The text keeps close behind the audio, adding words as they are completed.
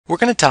we're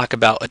going to talk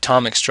about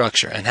atomic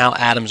structure and how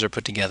atoms are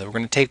put together. We're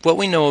going to take what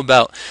we know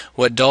about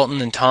what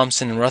Dalton and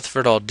Thomson and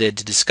Rutherford all did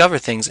to discover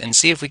things and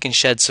see if we can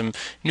shed some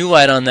new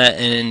light on that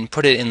and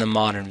put it in the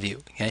modern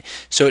view. Okay?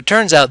 So it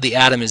turns out the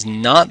atom is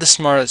not the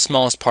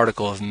smallest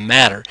particle of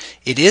matter.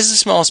 It is the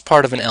smallest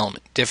part of an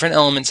element. Different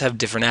elements have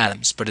different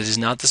atoms, but it is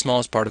not the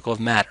smallest particle of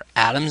matter.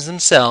 Atoms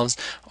themselves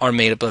are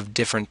made up of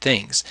different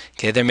things.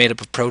 Okay? They're made up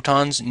of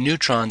protons,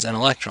 neutrons, and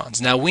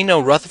electrons. Now we know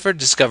Rutherford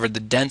discovered the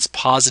dense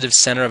positive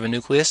center of a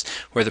nucleus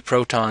where the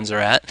protons are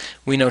at.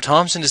 We know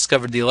Thomson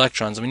discovered the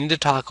electrons. We need to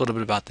talk a little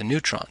bit about the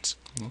neutrons.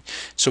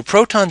 So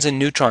protons and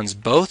neutrons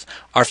both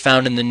are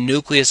found in the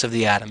nucleus of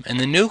the atom, and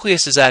the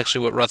nucleus is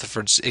actually what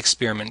Rutherford's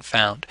experiment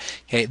found.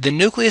 Okay, the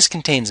nucleus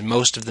contains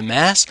most of the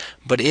mass,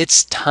 but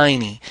it's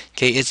tiny.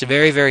 Okay, it's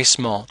very, very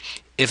small.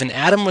 If an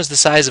atom was the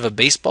size of a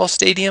baseball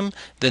stadium,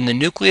 then the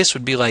nucleus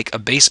would be like a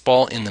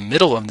baseball in the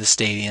middle of the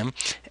stadium,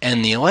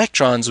 and the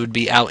electrons would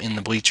be out in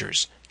the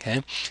bleachers.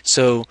 Okay,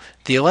 so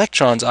the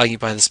electrons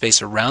occupy the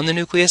space around the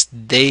nucleus.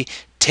 They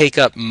take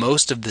up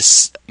most of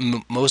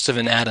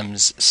an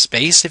atom's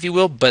space, if you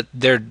will, but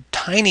they're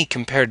tiny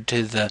compared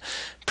to the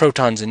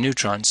protons and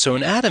neutrons. So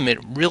an atom,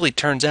 it really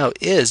turns out,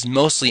 is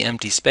mostly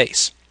empty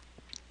space.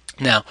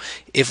 Now,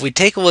 if we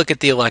take a look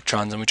at the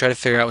electrons and we try to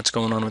figure out what's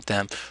going on with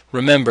them,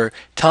 remember,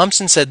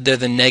 Thomson said they're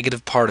the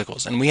negative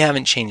particles, and we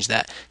haven't changed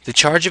that. The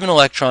charge of an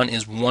electron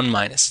is 1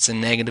 minus. It's a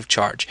negative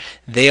charge.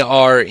 They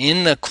are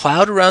in the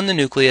cloud around the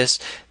nucleus.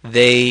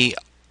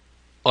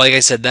 Like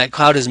I said, that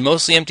cloud is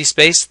mostly empty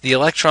space. The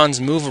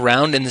electrons move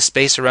around in the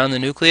space around the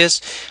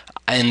nucleus,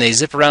 and they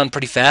zip around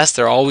pretty fast.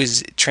 They're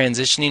always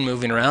transitioning,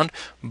 moving around,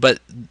 but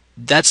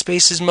that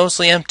space is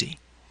mostly empty.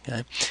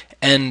 Okay?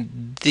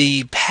 And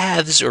the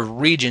paths or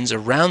regions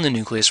around the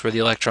nucleus where the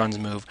electrons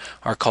move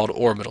are called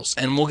orbitals.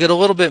 And we'll get a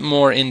little bit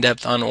more in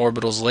depth on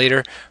orbitals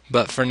later,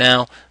 but for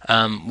now,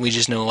 we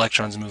just know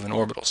electrons move in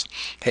orbitals.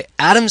 Okay?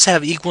 Atoms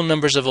have equal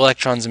numbers of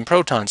electrons and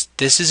protons.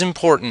 This is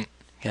important.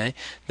 Okay?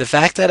 The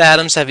fact that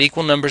atoms have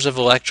equal numbers of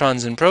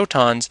electrons and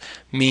protons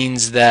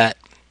means that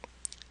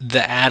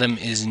the atom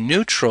is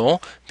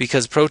neutral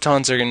because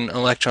protons and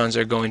electrons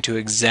are going to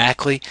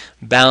exactly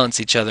balance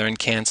each other and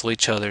cancel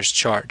each other's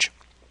charge.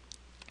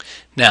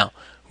 Now,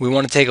 we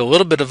want to take a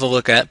little bit of a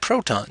look at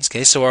protons.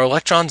 Okay, so our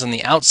electrons on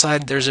the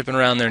outside, they're zipping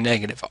around, they're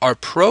negative. Our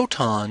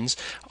protons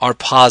are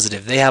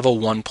positive. They have a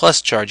 1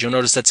 plus charge. You'll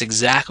notice that's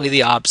exactly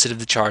the opposite of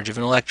the charge of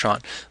an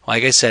electron.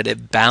 Like I said,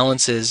 it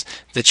balances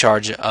the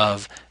charge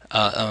of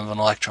an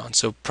electron.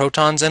 So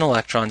protons and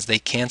electrons, they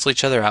cancel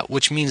each other out,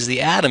 which means the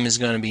atom is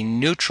going to be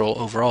neutral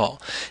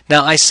overall.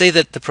 Now, I say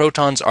that the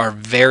protons are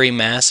very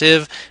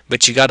massive,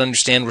 but you got to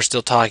understand we're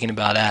still talking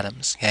about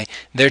atoms. Okay,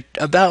 they're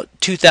about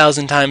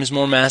 2,000 times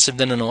more massive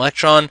than an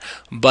electron,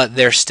 but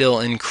they're still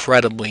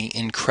incredibly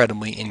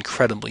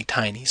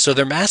tiny. So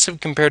they're massive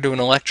compared to an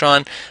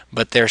electron,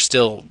 but they're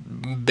still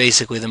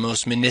basically the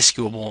most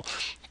minuscule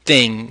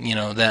thing,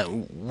 that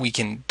we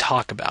can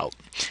talk about.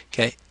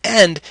 Okay,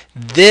 and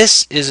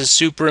this is a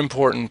super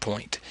important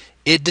point.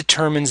 It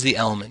determines the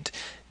element.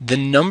 The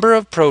number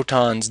of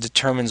protons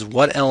determines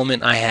what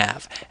element I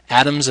have.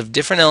 Atoms of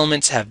different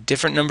elements have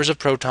different numbers of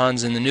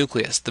protons in the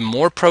nucleus. The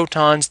more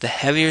protons, the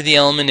heavier the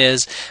element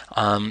is,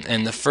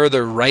 and the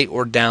further right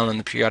or down on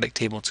the periodic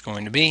table it's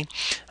going to be.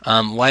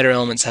 Lighter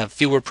elements have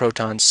fewer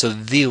protons. So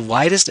the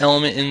lightest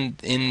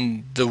element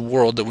in the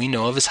world that we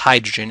know of is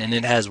hydrogen, and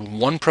it has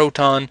 1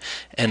 proton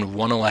and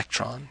 1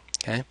 electron.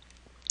 Okay.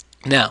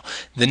 Now,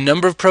 the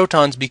number of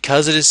protons,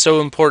 because it is so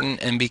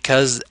important and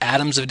because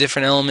atoms of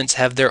different elements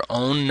have their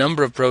own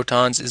number of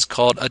protons, is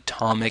called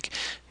atomic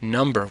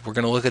number. We're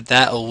going to look at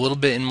that a little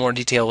bit in more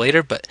detail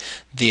later, but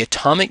the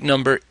atomic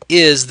number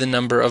is the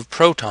number of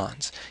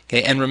protons.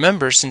 Okay, and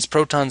remember, since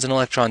protons and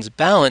electrons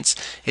balance,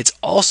 it's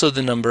also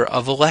the number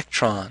of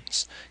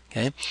electrons.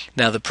 Okay,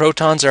 now the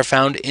protons are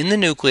found in the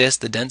nucleus,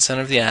 the dense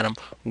center of the atom,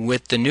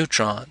 with the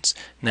neutrons.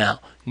 Now,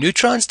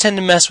 neutrons tend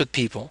to mess with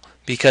people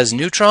because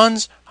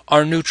neutrons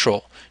are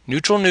neutral.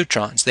 Neutral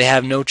neutrons, they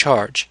have no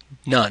charge.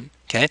 None.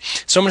 Okay?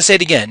 So I'm going to say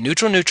it again.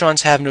 Neutral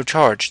neutrons have no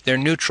charge. They're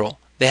neutral.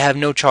 They have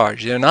no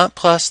charge. They're not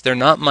plus, they're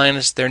not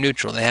minus, they're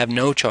neutral. They have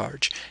no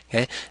charge.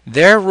 Okay?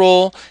 Their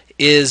role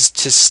is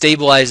to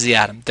stabilize the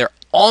atom. They're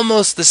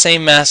almost the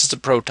same mass as a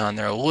proton.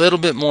 They're a little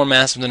bit more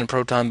massive than a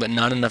proton, but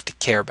not enough to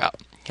care about.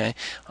 Okay?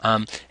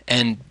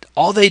 And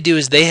all they do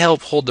is they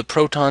help hold the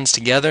protons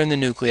together in the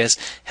nucleus,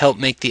 help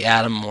make the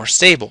atom more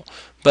stable.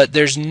 But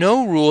there's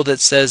no rule that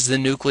says the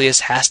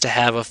nucleus has to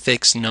have a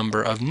fixed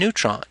number of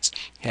neutrons.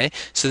 Okay,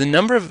 so the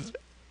number of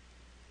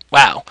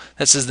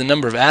that says the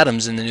number of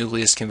atoms in the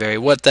nucleus can vary.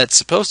 What that's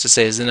supposed to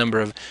say is the number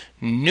of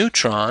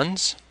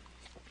neutrons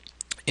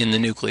in the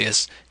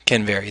nucleus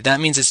can vary. That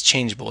means it's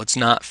changeable. It's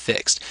not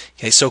fixed.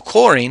 Okay, so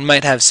chlorine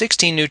might have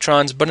 16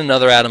 neutrons, but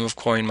another atom of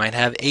chlorine might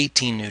have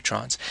 18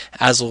 neutrons.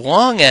 As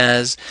long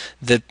as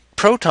the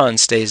proton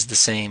stays the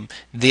same,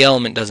 the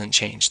element doesn't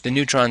change. The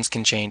neutrons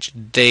can change.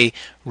 They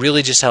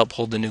really just help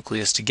hold the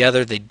nucleus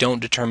together. They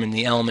don't determine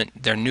the element.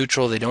 They're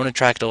neutral. They don't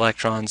attract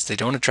electrons. They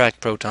don't attract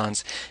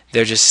protons.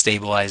 They're just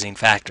stabilizing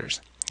factors.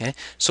 Okay,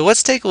 so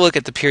let's take a look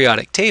at the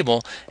periodic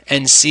table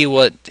and see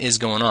what is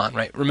going on,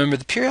 right? Remember,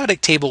 the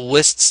periodic table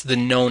lists the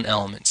known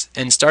elements,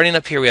 and starting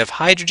up here we have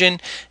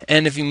hydrogen,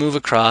 and if you move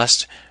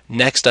across,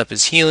 next up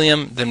is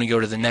helium, then we go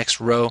to the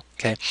next row.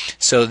 Okay,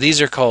 so these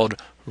are called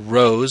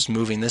rows,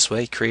 moving this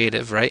way,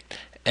 creative, right?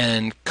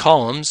 And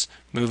columns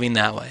moving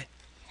that way.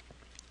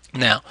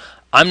 Now,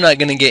 I'm not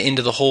going to get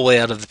into the whole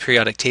layout of the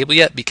periodic table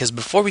yet, because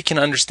before we can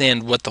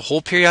understand what the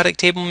whole periodic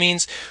table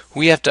means,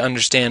 we have to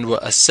understand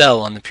what a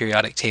cell on the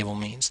periodic table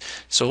means.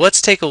 So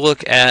let's take a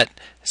look at,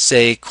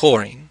 say,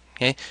 chlorine.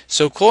 Okay?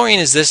 So chlorine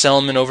is this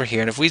element over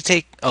here, and if we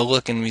take a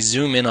look and we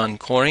zoom in on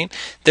chlorine,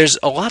 there's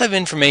a lot of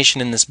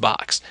information in this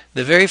box.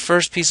 The very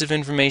first piece of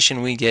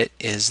information we get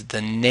is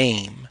the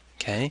name.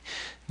 Okay?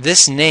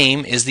 This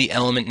name is the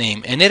element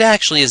name, and it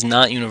actually is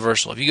not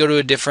universal. If you go to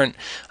a different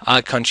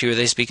country where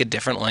they speak a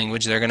different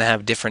language, they're going to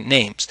have different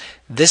names.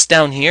 This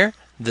down here,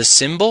 the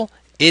symbol,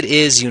 it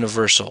is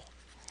universal.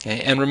 Okay?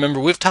 And remember,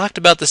 we've talked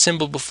about the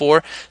symbol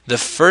before. The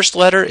first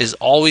letter is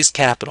always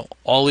capital.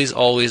 Always,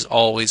 always,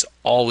 always,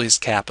 always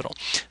capital.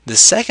 The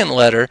second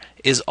letter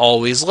is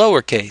always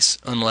lowercase.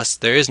 Unless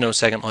there is no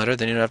second letter,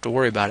 then you don't have to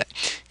worry about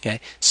it.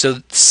 Okay? So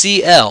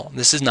CL,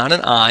 this is not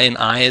an I, and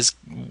I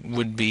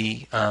would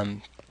be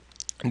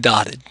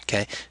dotted.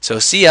 Okay, so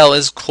Cl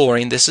is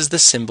chlorine. This is the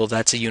symbol.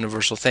 That's a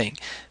universal thing.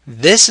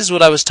 This is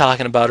what I was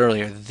talking about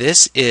earlier.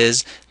 This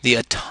is the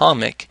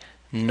atomic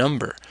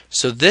number.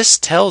 So this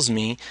tells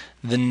me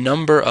the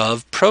number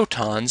of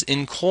protons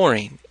in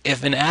chlorine.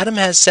 If an atom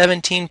has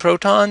 17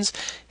 protons,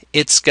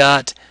 it's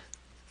got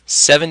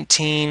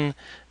 17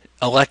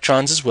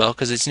 electrons as well,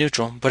 because it's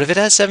neutral. But if it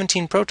has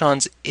 17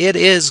 protons, it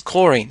is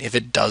chlorine. If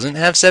it doesn't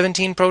have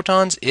 17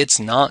 protons, it's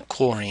not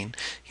chlorine.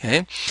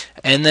 Okay,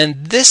 and then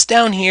this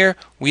down here,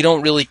 we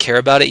don't really care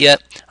about it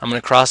yet. I'm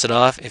going to cross it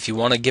off. If you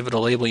want to give it a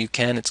label, you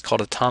can. It's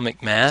called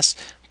atomic mass,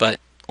 but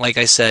like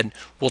I said,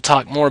 we'll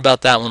talk more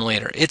about that one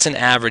later. It's an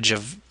average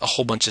of a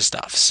whole bunch of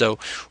stuff. So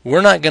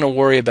we're not going to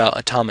worry about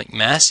atomic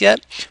mass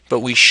yet, but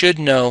we should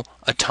know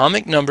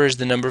atomic number is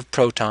the number of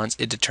protons.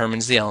 It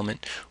determines the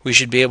element. We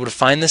should be able to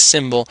find the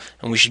symbol,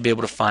 and we should be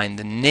able to find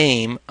the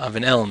name of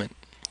an element.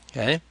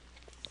 Okay?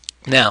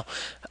 Now,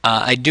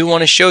 I do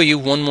want to show you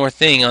one more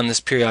thing on this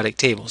periodic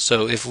table.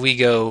 So if we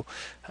go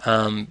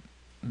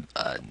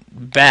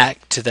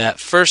back to that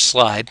first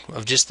slide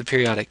of just the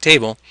periodic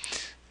table,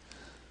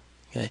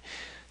 okay,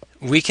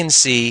 we can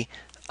see,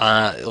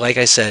 like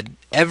I said,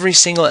 every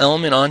single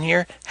element on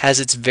here has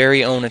its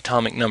very own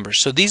atomic number.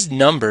 So these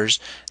numbers,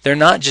 they're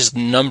not just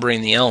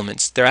numbering the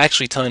elements, they're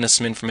actually telling us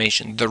some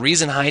information. The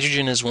reason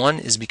hydrogen is 1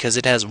 is because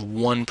it has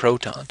 1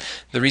 proton.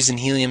 The reason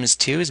helium is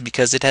 2 is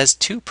because it has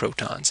 2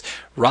 protons.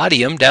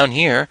 Rhodium, down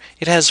here,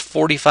 it has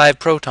 45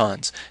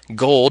 protons.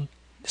 Gold,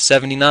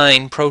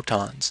 79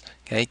 protons.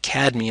 Okay,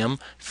 cadmium,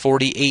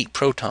 48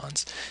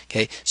 protons.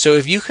 Okay, so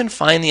if you can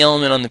find the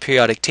element on the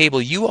periodic table,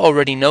 you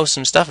already know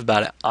some stuff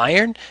about it.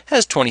 Iron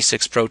has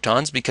 26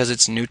 protons because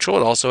it's neutral.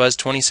 It also has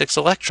 26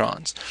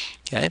 electrons.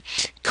 Okay,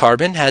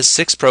 carbon has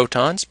 6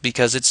 protons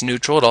because it's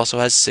neutral. It also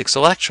has 6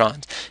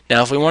 electrons.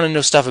 Now, if we want to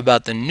know stuff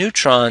about the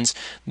neutrons,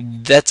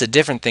 that's a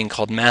different thing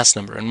called mass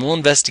number, and we'll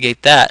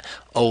investigate that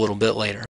a little bit later.